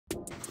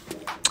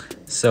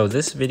So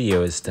this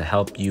video is to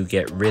help you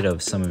get rid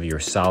of some of your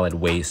solid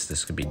waste.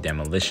 This could be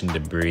demolition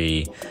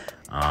debris,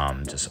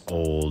 just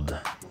old,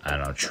 I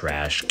don't know,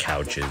 trash,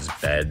 couches,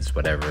 beds,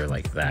 whatever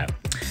like that.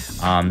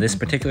 This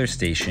particular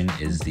station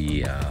is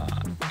the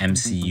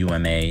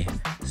MCUMA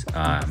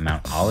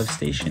Mount Olive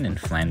station in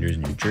Flanders,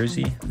 New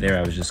Jersey. There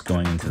I was just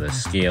going into the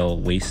scale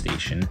weigh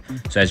station.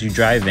 So as you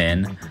drive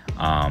in,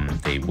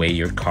 they weigh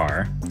your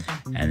car,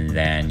 and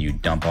then you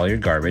dump all your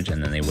garbage,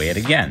 and then they weigh it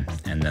again,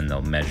 and then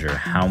they'll measure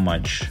how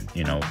much,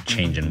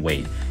 change in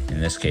weight.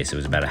 In this case, it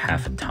was about a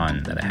half a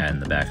ton that I had in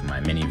the back of my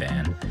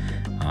minivan.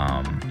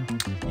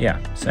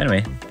 So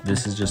anyway,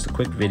 this is just a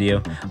quick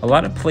video. A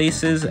lot of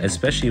places,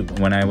 especially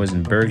when I was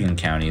in Bergen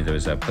County, there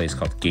was a place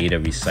called Gata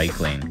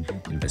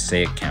Recycling in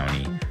Passaic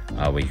County,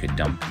 where you could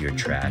dump your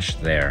trash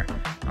there.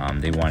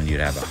 They wanted you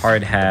to have a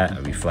hard hat,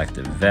 a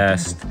reflective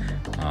vest,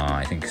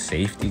 I think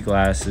safety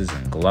glasses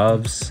and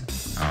gloves.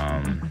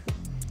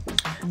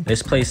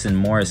 This place in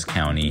Morris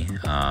County,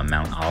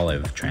 Mount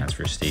Olive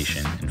transfer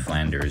station in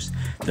Flanders,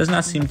 does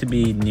not seem to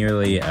be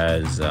nearly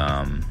as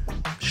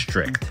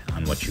strict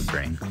on what you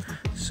bring.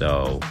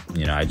 So,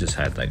 I just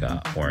had like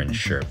a orange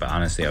shirt, but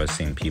honestly, I was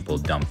seeing people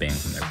dumping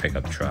from their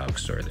pickup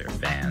trucks or their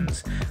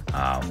vans,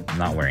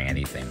 not wearing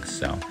anything.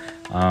 So,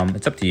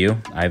 it's up to you.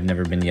 I've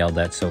never been yelled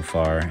at so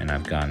far, and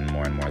I've gotten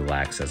more and more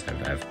lax as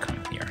I've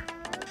come here.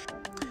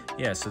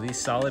 Yeah, so these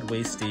solid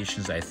waste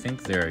stations, I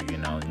think they're,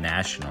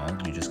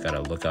 national. You just got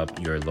to look up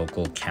your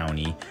local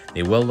county.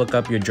 They will look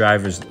up your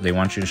driver's, they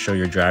want you to show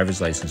your driver's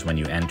license when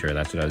you enter.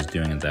 That's what I was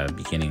doing at the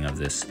beginning of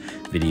this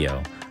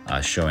video,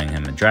 showing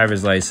him a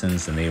driver's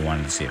license, and they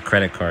wanted to see a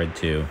credit card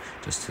too,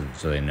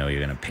 so they know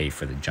you're going to pay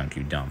for the junk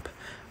you dump.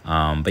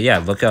 But yeah,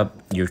 look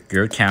up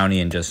your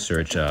county and just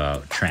search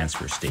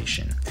transfer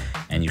station,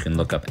 and you can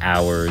look up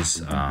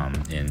hours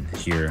in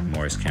here,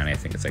 Morris County. I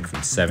think it's like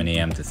from 7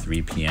 a.m. to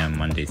 3 p.m.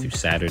 Monday through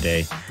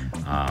Saturday,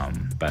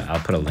 but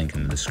I'll put a link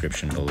in the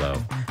description below.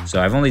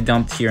 So I've only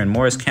dumped here in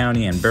Morris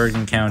County and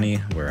Bergen County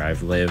where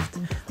I've lived,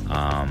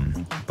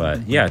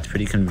 but yeah, it's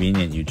pretty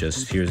convenient.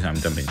 Here's how I'm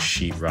dumping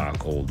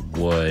sheetrock, old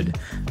wood,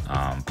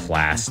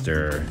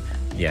 plaster.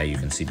 Yeah, you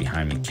can see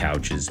behind me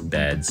couches,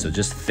 beds, so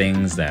just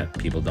things that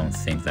people don't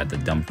think that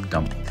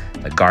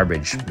the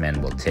garbage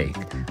men will take.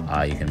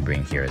 You can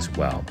bring here as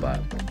well,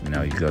 but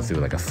you go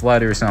through like a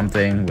flood or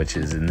something, which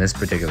is in this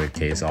particular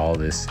case all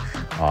this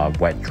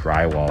wet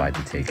drywall I had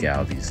to take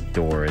out, these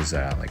doors,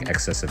 like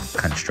excessive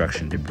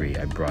construction debris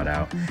I brought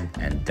out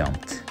and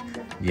dumped.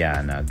 Yeah,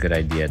 and a good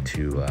idea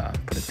to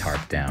put a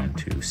tarp down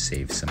to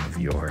save some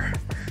of your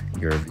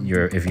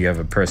if you have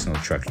a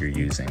personal truck you're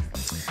using.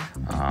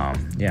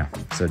 Yeah,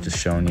 so just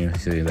showing you.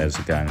 See, there's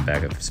a guy in the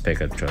back of his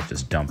pickup truck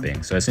just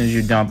dumping. So as soon as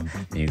you dump,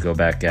 then you go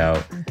back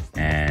out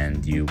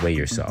and you weigh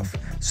yourself.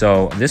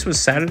 So this was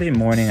Saturday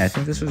morning. I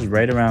think this was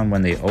right around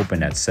when they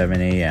opened at 7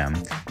 a.m.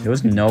 There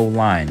was no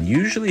line.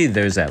 Usually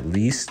there's at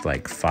least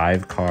like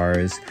 5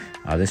 cars.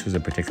 This was a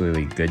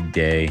particularly good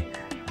day.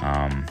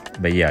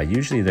 But yeah,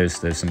 usually there's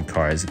some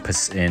cars.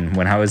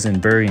 When I was in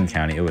Bergen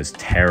County, it was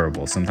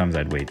terrible. Sometimes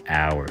I'd wait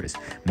hours.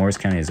 Morris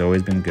County has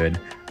always been good,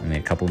 only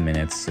a couple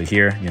minutes. So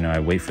here, I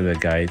wait for the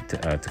guy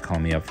to call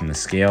me up from the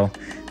scale,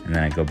 and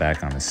then I go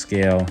back on the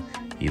scale.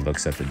 He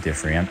looks at the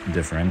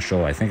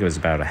differential. I think it was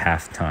about a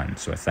half ton,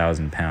 so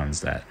 1,000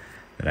 pounds that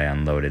I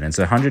unloaded. And it's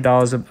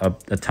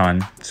 $100 a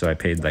ton, so I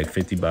paid like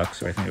 50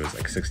 bucks, or I think it was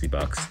like 60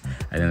 bucks.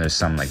 I think there's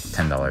some like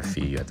 $10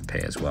 fee you have to pay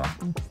as well.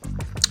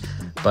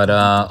 But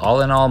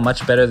all in all,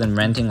 much better than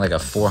renting like a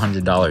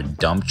 $400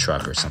 dump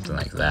truck or something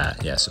like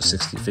that. Yeah, so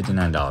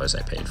 $59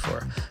 I paid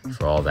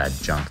for all that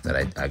junk that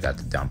I got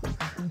to dump.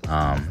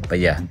 But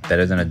yeah,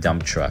 better than a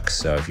dump truck.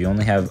 So if you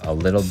only have a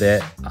little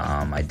bit,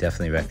 I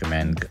definitely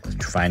recommend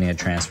finding a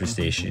transfer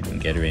station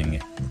and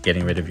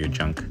getting rid of your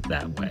junk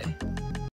that way.